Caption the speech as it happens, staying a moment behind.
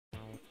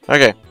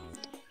Okay.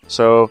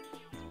 So,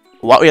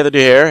 what we have to do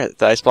here at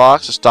the ice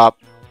blocks is stop.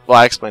 Well,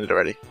 I explained it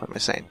already. What am I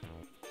saying?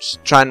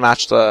 Just try and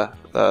match the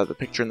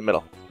picture in the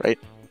middle, right?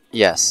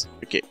 Yes.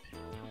 Okay.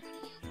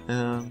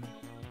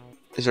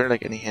 Is there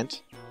like any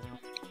hint?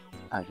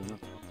 I don't know.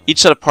 Each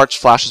set of parts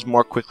flashes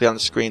more quickly on the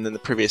screen than the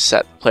previous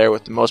set. The player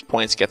with the most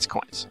points gets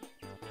coins.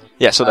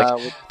 Yeah, so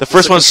like the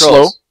first one's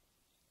slow.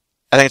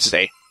 I think it's just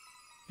A.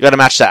 You gotta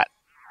match that.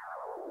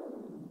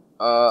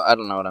 I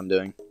don't know what I'm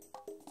doing.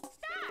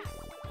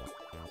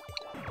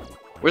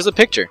 Where's the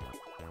picture?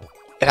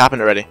 It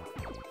happened already.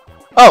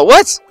 Oh,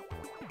 what?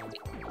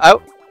 I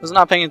was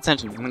not paying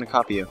attention. I'm gonna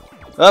copy you.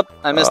 Oh,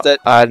 I missed it.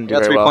 I didn't do Got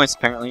very 3 well. points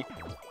apparently.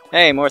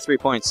 Hey, more 3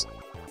 points.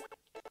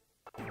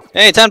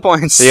 Hey, 10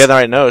 points. So you had the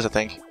right nose, I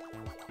think.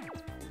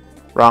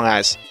 Wrong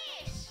eyes.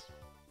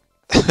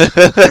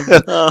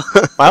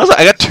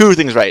 I got 2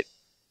 things right.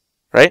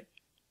 Right?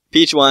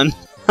 Peach won.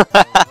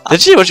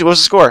 Did she? What was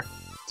the score?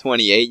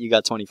 28. You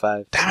got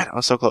 25. Damn it! I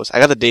was so close. I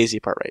got the Daisy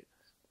part right.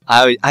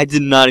 I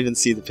did not even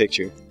see the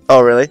picture.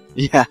 Oh, really?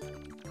 Yeah.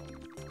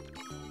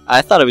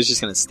 I thought it was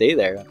just gonna stay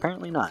there.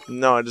 Apparently not.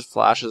 No, it just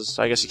flashes.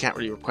 So I guess you can't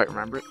really quite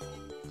remember it.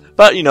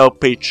 But you know,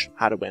 Peach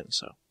had to win,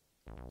 so.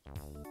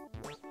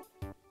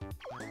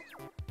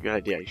 Good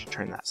idea. You should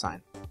turn that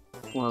sign.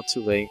 Well,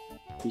 too late.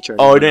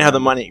 Oh, you didn't have the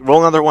money. Roll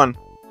another one.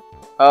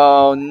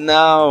 Oh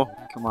no!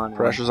 Come on.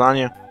 Pressure's on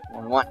you.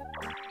 One.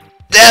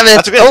 Damn it!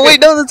 That's okay, oh wait,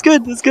 no, that's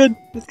good. That's good.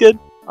 That's good.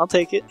 I'll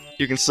take it.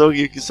 You can still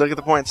get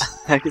the points.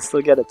 I can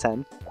still get a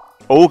 10.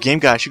 Oh, game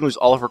guy, she can lose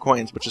all of her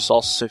coins, but just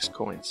all 6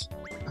 coins.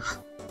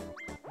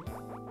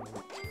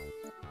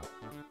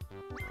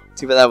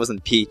 Too bad that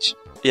wasn't Peach.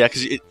 Yeah,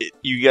 because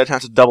you get a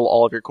chance to double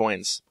all of your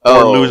coins.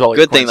 Oh, or lose all your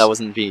good coins. thing that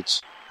wasn't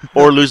Peach.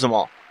 Or lose them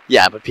all.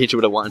 Yeah, but Peach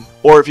would have won.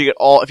 Or if you get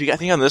all, I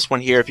think on this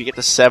one here, if you get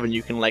to 7,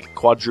 you can like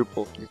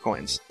quadruple your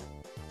coins.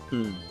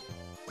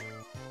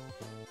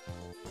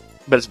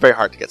 But it's very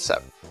hard to get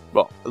 7.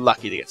 Well,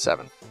 lucky to get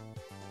 7.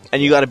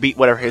 And you got to beat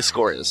whatever his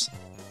score is.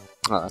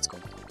 Oh, that's cool.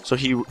 So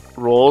he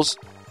rolls.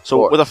 So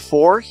 4. with a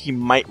 4, he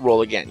might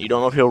roll again. You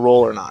don't know if he'll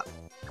roll or not.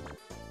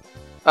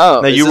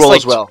 Oh, now you roll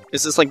as well.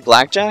 Is this like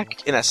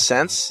blackjack? In a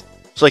sense.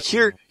 So like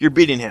here, you're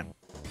beating him.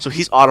 So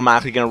he's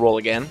automatically going to roll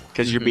again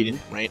because you're beating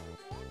him, right?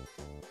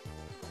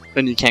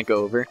 And you can't go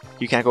over?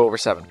 You can't go over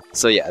 7.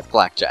 So yeah, it's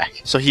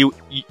blackjack. So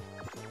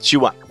she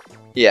won.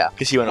 Yeah.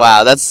 Because he went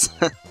Wow, over. that's...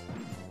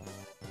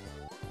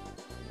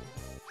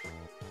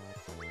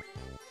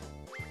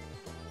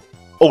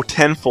 Oh,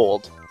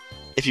 tenfold.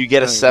 If you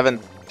get a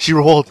 7, she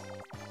rolled.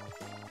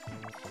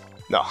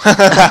 No.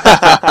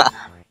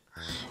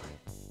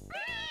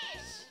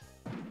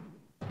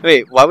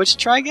 Wait, why would you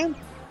try again?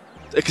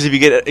 Because if you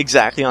get it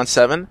exactly on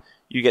 7,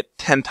 you get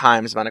 10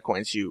 times the amount of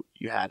coins you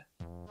had.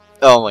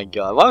 Oh my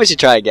god, why would you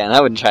try again? I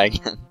wouldn't try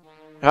again.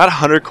 If I had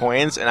 100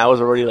 coins and I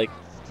was already like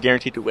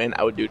guaranteed to win,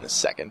 I would do it in a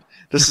second.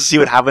 Just to see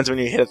what happens when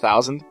you hit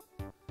 1,000.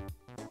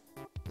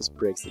 This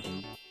breaks the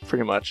game.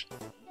 Pretty much.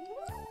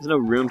 There's no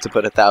room to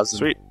put 1,000.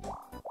 Sweet.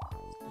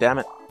 Damn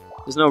it.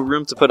 There's no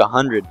room to put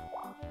 100.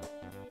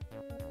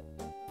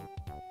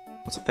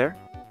 What's up there?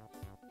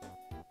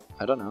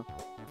 I don't know.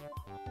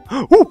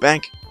 Ooh,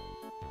 bank.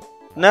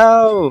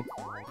 No!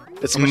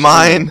 It's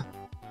mine.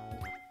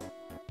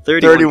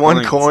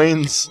 31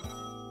 coins.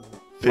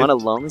 You want to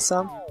loan me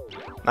some?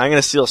 I'm going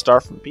to steal a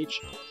star from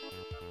Peach.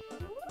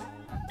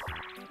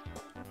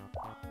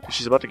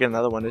 She's about to get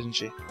another one, isn't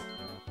she?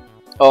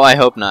 Oh, I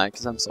hope not,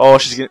 because I'm so... Oh,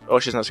 she's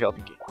not a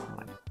skeleton key.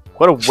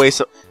 What a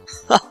waste of...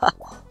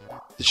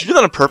 Did she do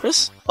that on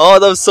purpose? Oh,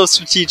 that was so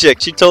strategic.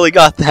 She totally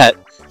got that.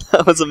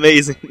 That was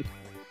amazing.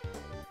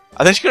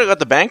 I think she could have got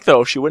the bank,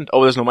 though. She wouldn't...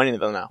 Oh, there's no money in it,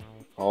 though, now.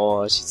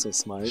 Oh, she's so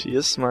smart. She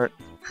is smart.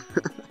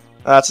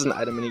 That's an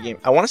item minigame.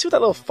 I want to see what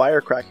that little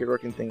firecracker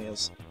looking thing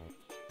is.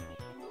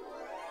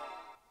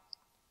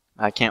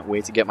 I can't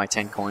wait to get my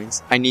 10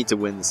 coins. I need to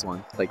win this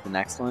one. Like the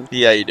next one.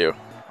 Yeah, you do.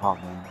 Oh,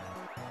 man.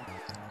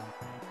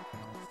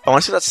 I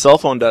want to see what that cell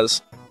phone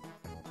does.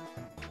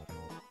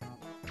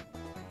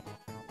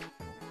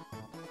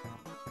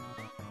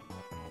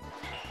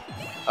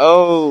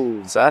 Oh!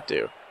 What's that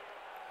do?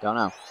 Don't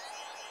know.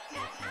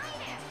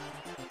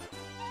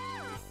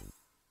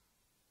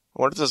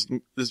 I wonder if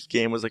this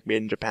game was like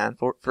made in Japan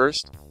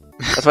first.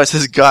 That's why it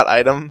says got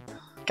item.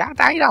 Got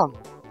item!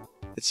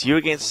 It's you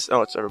against...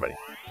 Oh, it's everybody.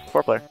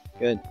 4 player.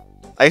 Good.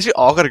 I guess we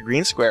all got a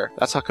green square.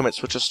 That's how come it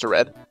switches to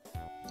red.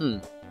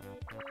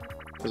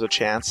 There's a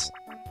chance.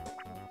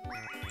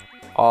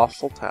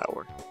 Awful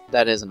Tower.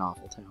 That is an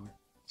awful tower.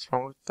 What's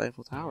wrong with the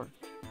Eiffel Tower?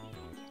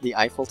 The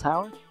Eiffel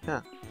Tower?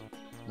 Yeah.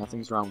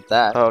 Nothing's wrong with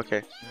that. Oh,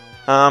 okay.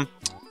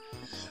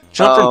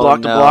 Jump from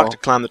block to block to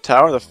climb the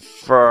tower.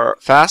 The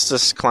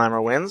fastest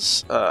climber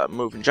wins.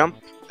 Move and jump.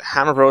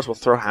 Hammer bros will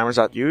throw hammers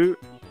at you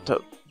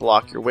to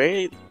block your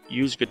way.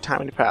 Use good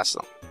timing to pass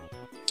them.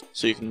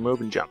 So you can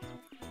move and jump.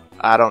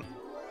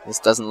 This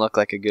doesn't look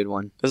like a good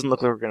one. Doesn't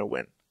look like we're gonna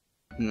win.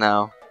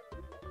 No.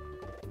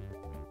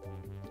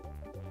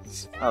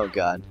 Oh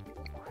god.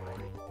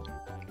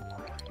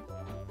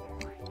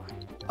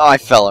 Oh, I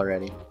fell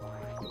already.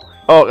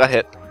 Oh, got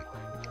hit.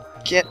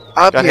 Get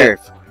up Got here.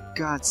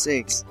 God's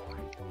sakes.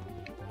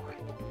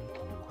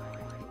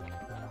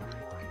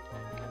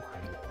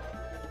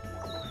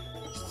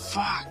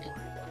 Fuck.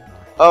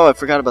 Oh, I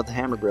forgot about the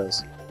Hammer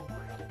Bros.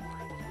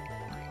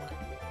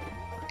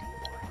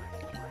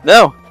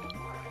 No!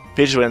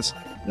 Peach wins.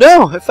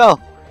 No! I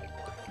fell!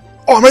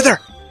 Oh, I'm right there!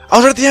 I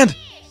was right at the end!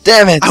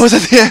 Damn it! I was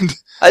at the end!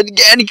 I didn't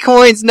get any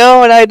coins!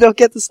 No, and I don't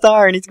get the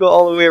star! I need to go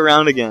all the way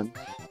around again.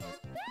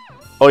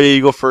 Oh yeah,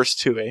 you go first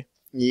too, eh?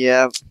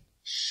 Yeah.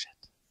 Shit.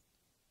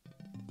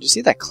 Did you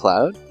see that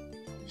cloud?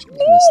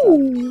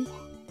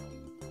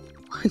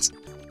 What?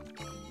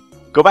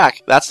 Go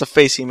back. That's the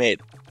face he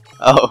made.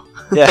 Oh.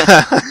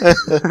 Yeah.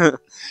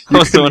 You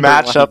was can wondering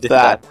match why he up did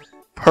that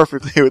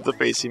perfectly with the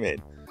face he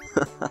made.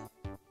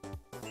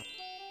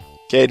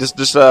 Okay,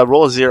 just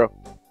roll a 0.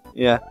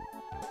 Yeah.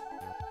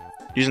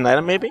 Use an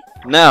item, maybe?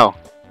 No.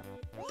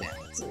 Damn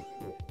it.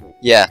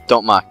 Yeah,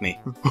 don't mock me.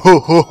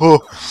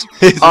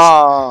 Jesus.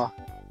 Oh.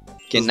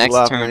 Okay, Just next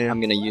laughing at turn you. I'm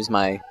gonna use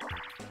my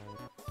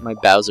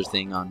Bowser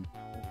thing on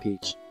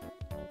Peach.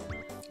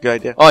 Good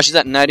idea. Oh, she's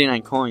at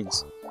 99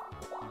 coins.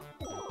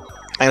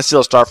 I'm gonna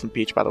steal a star from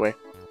Peach, by the way.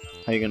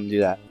 How are you gonna do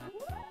that?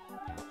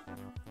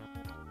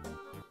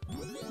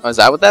 Oh, is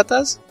that what that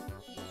does?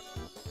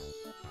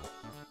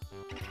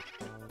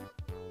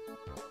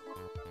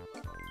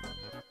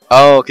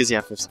 Oh, because you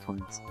have 50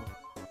 coins.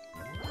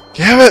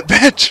 Damn it,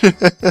 bitch!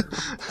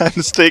 I'm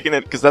mistaking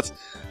it because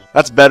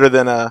that's better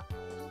than I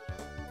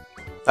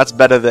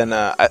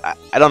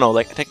don't know.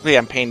 Like technically,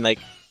 I'm paying like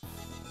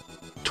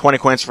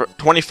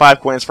 25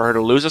 coins for her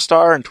to lose a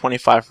star and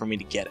 25 for me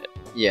to get it.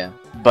 Yeah.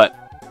 But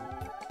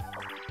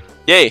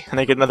yay, and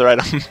I get another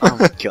item. Oh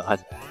my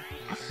god.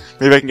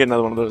 Maybe I can get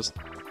another one of those.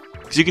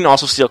 Because you can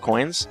also steal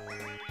coins.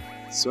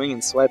 Swing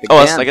and swipe again. Oh,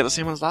 I get the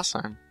same ones last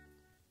time.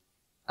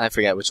 I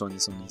forget which one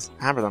this one is.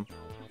 Hammer them.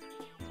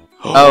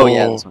 Oh,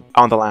 yeah, this one. I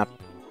want the lamp.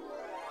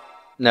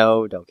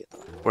 No, don't get that.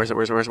 Where's it?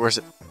 Where's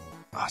it?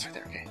 Oh, it's right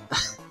there. Okay.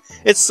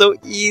 It's so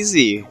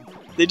easy.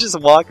 They just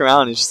walk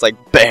around and it's just like,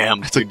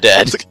 bam, you're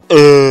dead. It's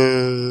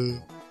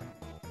like,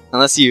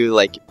 Unless you,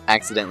 like,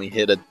 accidentally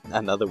hit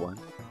another one.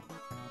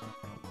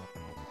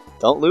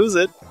 Don't lose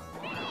it.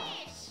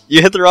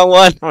 You hit the wrong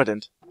one. No, I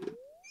didn't.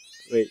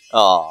 Wait.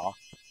 Aw. I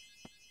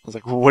was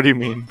like, what do you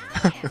mean?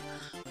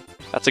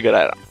 That's a good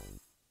item.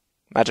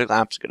 Magic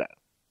lamp's a good item.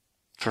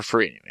 For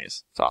free,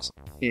 anyways. It's awesome.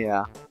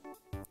 Yeah.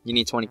 You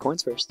need 20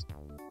 coins first.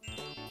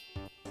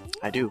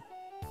 I do.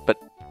 But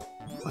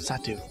what's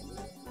that do?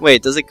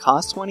 Wait, does it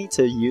cost 20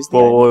 to use the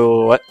item?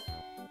 Whoa, what?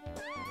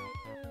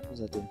 What does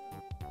that do?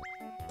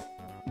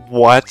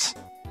 What?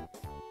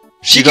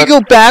 She could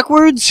go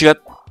backwards? She got...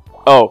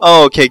 Oh.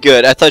 Oh, okay,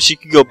 good. I thought she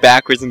could go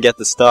backwards and get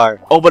the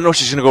star. Oh, but no,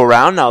 she's gonna go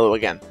around now, though,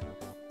 again.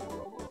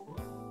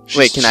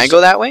 Wait, can I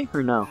go that way?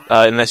 Or no?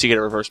 Unless you get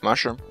a reverse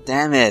mushroom.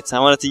 Damn it. I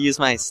wanted to use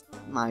my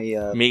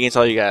Me against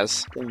all you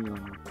guys. thing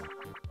on.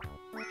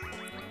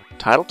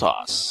 Title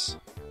toss.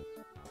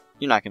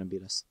 You're not gonna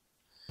beat us.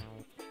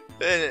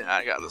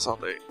 I got this all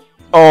day.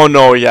 Oh,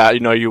 no, yeah,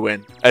 you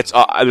win. It's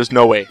there's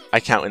no way.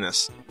 I can't win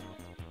this.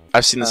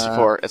 I've seen this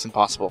before. It's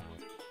impossible.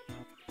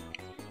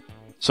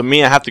 So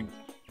me, I have to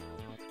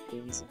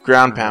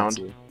ground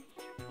pound.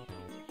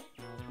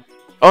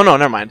 Oh, no,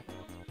 never mind.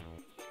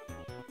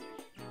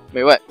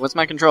 Wait, what? What's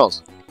my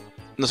controls?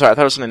 No, sorry, I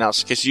thought it was something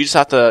else. Okay, so you just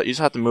have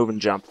to move and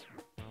jump.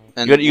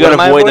 And You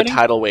gotta avoid the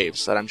tidal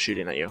waves that I'm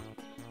shooting at you.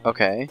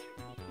 Okay.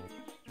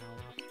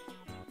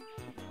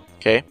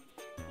 Okay?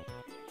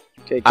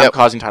 Okay, go. I'm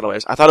causing tidal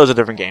waves. I thought it was a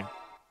different game.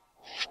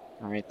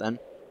 Alright then.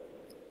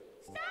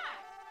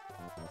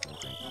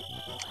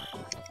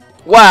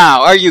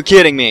 Wow, are you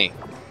kidding me?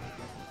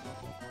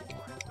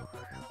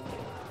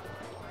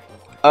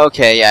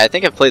 Okay, yeah, I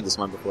think I've played this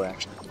one before,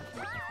 actually.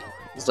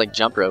 It's like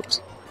jump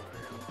ropes.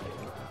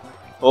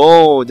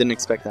 Oh, didn't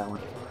expect that one.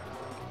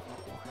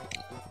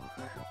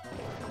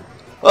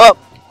 Oh!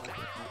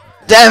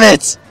 Damn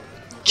it!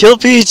 Kill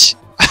Peach!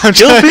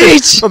 Kill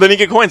Peach! Well, then you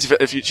get coins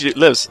if she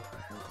lives.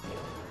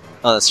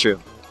 Oh, that's true.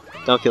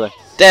 Don't kill her.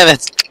 Damn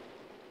it!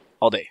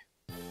 All day.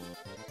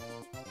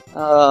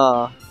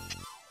 Oh.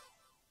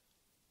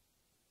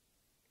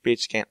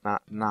 Peach can't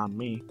not on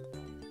me.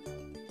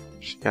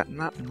 She got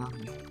nothing on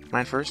me.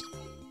 Mine first.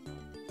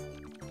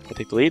 I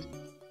take the lead.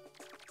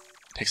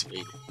 Takes the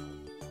lead.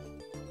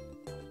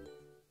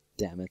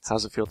 Damn it.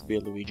 How's it feel to be a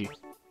Luigi?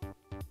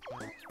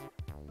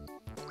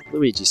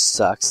 Luigi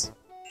sucks.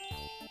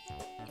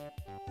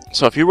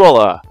 So if you roll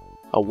a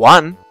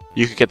 1,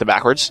 you could get the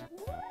backwards.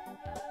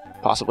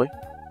 Possibly.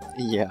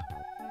 Yeah.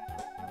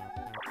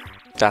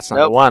 That's not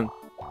Nope. a 1.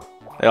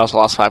 They also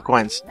lost 5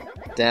 coins.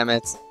 Damn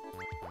it.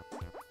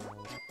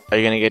 Are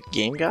you gonna get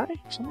Game Guy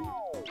or something?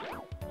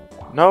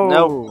 No.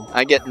 Nope.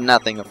 I get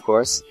nothing, of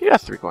course. You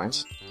got 3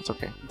 coins. That's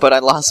okay. But I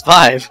lost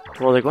 5.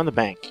 Well, they go in the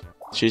bank.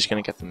 She's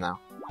gonna get them now.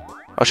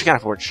 Oh, she can't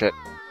afford shit.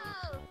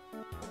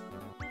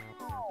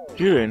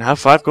 You didn't have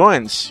 5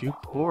 coins. You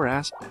poor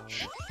ass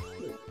bitch.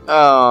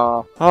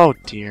 Oh. Oh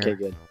dear. Okay,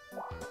 good.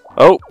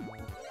 Oh.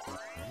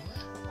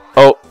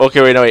 Oh,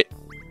 okay, wait, no, wait.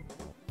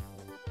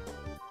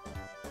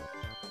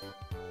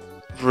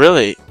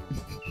 Really?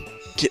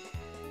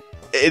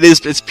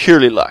 It's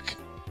purely luck.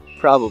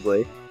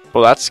 Probably.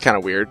 Well, that's kind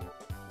of weird.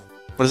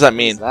 What does that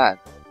mean? What's that?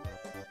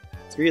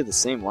 3 of the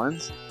same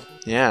ones?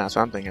 Yeah, that's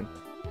what I'm thinking.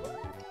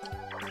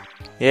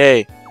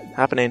 Yay.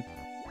 Happening.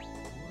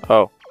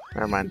 Oh,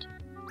 never mind.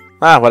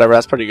 Ah, whatever.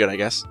 That's pretty good, I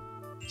guess.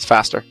 It's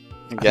faster.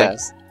 I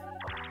guess.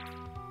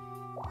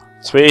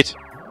 Sweet.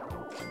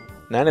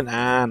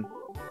 99.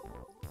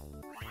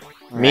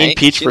 Me and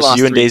Peach she versus lost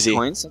you and 3 Daisy.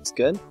 Points. That's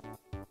good.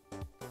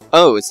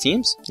 Oh, it's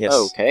teams? Yes.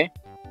 Oh, okay.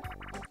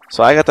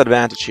 So I got the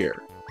advantage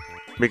here.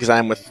 Because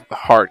I'm with the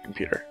hard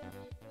computer.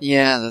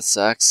 Yeah, that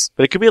sucks.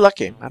 But it could be a luck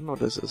game. I don't know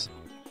what this is.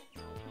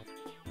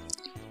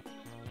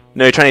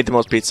 No, you're trying to eat the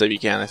most pizza you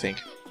can, I think.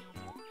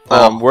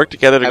 Work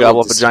together to I gobble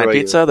will up a giant destroy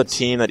you. pizza. The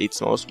team that eats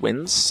the most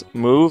wins.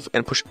 Move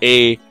and push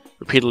A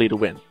repeatedly to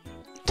win. I'm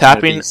gonna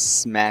be Tapping.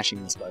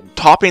 smashing this button.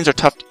 Toppings are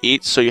tough to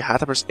eat, so you have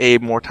to press A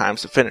more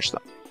times to finish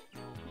them.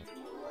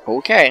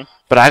 Okay.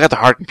 But I got the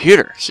hard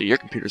computer, so your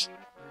computer's...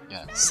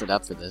 Yeah, sit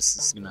up for this.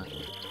 This is gonna...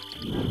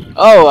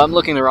 Oh, I'm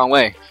looking the wrong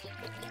way.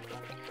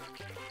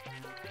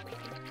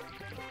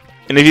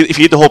 And if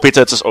you eat the whole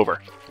pizza, it's just over.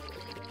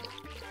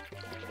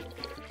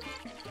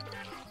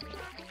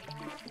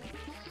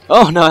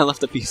 Oh, no, I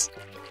left a piece.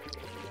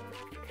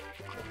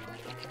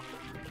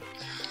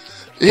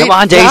 Come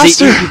on,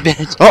 Daisy, eat, you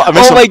bitch. Oh, I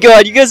missed Oh my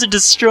god, you guys are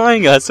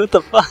destroying us. What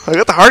the fuck? I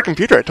got the hard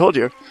computer, I told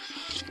you.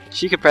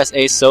 She could press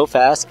A so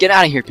fast. Get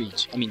out of here,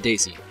 Peach. I mean,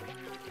 Daisy.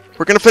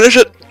 We're gonna finish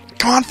it.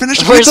 Come on, finish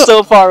the We're pizza.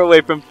 so far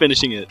away from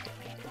finishing it.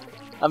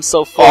 I'm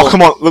so full. Oh,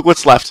 come on, look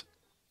what's left.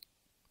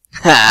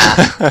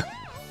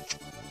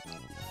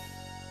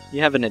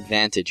 You have an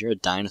advantage. You're a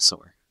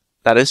dinosaur.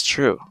 That is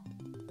true.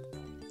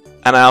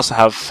 And I also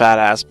have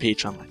fat-ass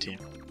Peach on my team.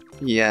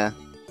 Yeah.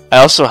 I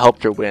also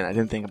helped her win. I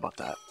didn't think about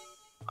that.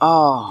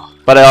 Oh.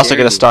 But I also dare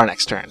get a you. star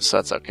next turn, so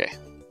that's okay.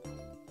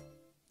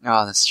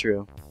 Oh, that's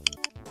true.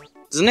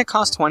 Doesn't it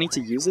cost 20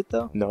 to use it,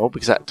 though? No,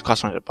 because that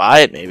costs money to buy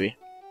it, maybe.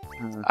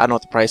 Uh, I don't know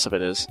what the price of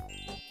it is.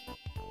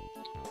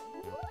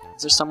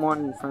 Is there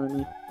someone in front of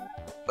me?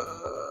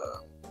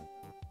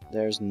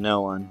 There's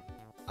no one.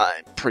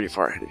 I'm pretty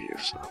far ahead of you,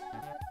 so...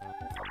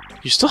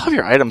 You still have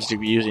your items to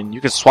be using.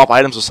 You could swap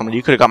items with someone.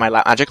 You could have got my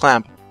magic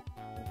lamp.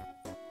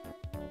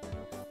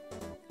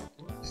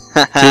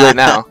 Too late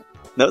now.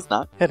 No, it's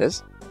not. It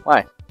is.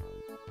 Why?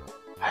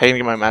 How are you gonna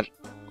get my magic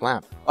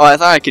lamp? Oh, I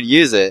thought I could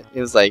use it.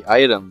 It was like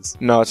items.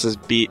 No, it says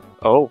beat.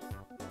 Oh.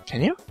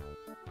 Can you?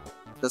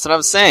 That's what I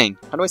was saying.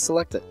 How do I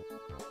select it?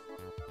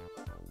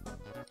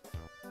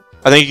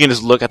 I think you can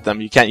just look at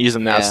them. You can't use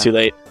them now. It's Yeah. too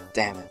late.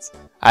 Damn it.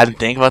 I didn't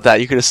think about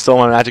that. You could have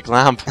stolen my magic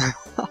lamp.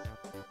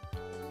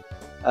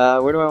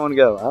 Where do I want to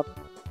go? Up?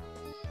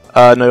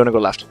 No, you want to go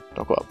left.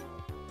 Don't go up.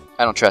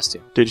 I don't trust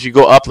you. Dude, if you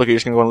go up, look, you're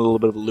just going to go on a little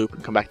bit of a loop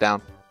and come back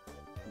down.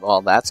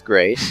 Well, that's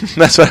great.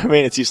 That's what I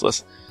mean. It's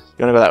useless.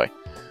 You want to go that way.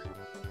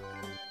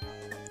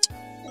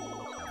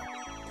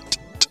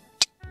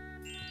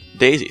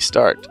 Daisy,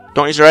 start.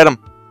 Don't use your item.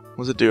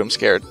 What does it do? I'm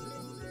scared.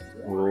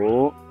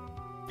 Oh.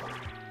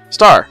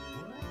 Star.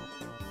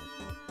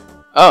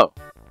 Oh.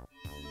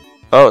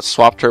 Oh, it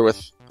swapped her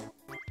with...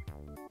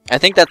 I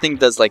think that thing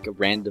does like a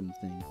random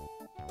thing.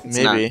 It's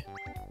Maybe.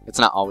 It's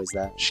not always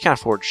that. She can't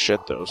afford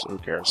shit, though, so who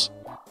cares?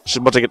 She's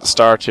about to get the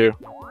star, too.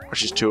 Or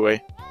she's 2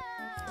 away.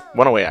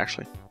 1 away,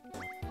 actually.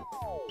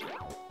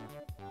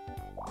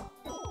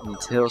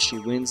 Until she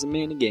wins a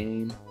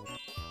minigame.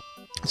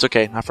 It's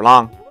okay. Not for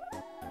long.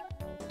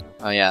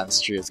 Oh yeah, that's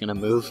true. It's gonna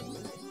move.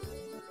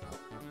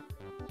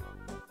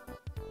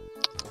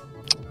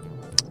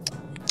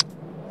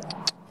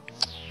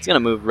 It's gonna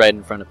move right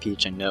in front of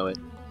Peach. I know it.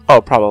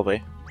 Oh,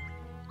 probably.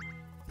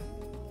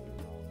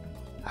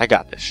 I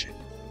got this shit.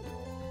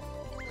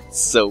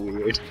 It's so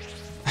weird.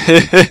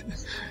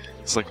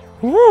 It's like,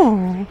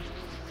 woo.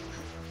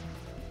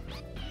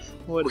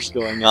 What is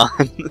going on?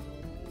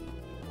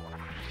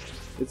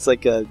 It's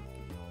like a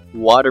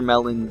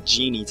watermelon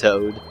genie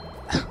toad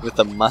with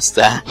a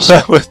mustache.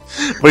 But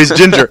he's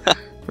ginger.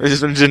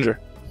 He's been ginger.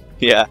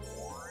 Yeah.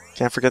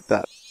 Can't forget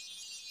that.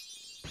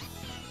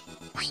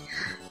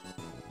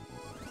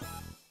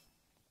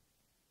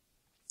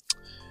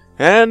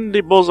 And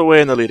he pulls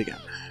away in the lead again.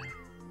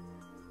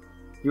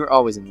 You're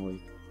always in the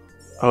lead.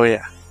 Oh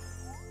yeah.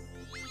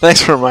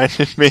 Thanks for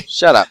reminding me.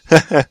 Shut up.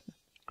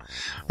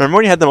 Remember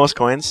when you had the most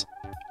coins?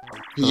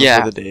 Those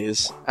Yeah. were the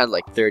days. I had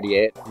like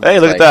 38. Hey,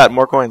 look at that.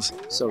 More coins.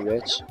 So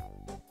rich.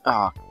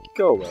 Ah,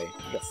 go away.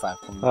 You got 5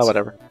 points. Oh,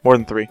 whatever. More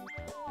than 3.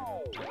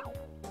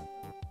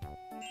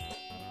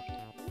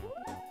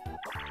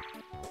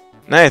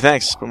 Hey,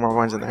 thanks. Put more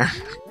coins in there.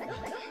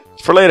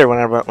 For later, when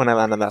I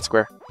land on that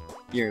square.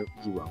 You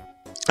won't.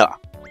 Ah.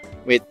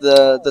 Wait,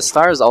 the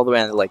star is all the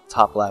way on the like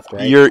top left,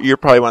 right? You're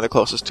probably one of the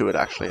closest to it,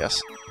 actually.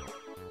 Yes.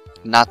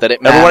 Not that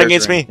it matters. Everyone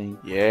against or me. anything.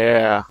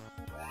 Yeah.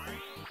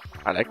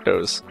 I like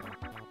those.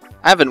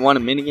 I haven't won a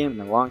minigame in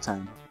a long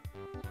time.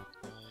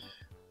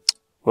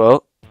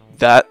 Well,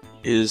 that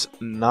is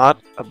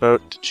not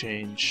about to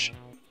change.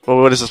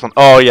 Well, what is this one?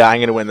 Oh, yeah, I'm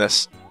gonna win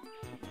this.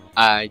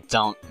 I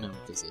don't know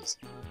what this is.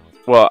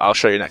 Well, I'll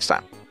show you next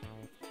time.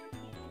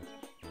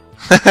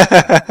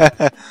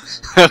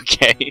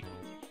 Okay.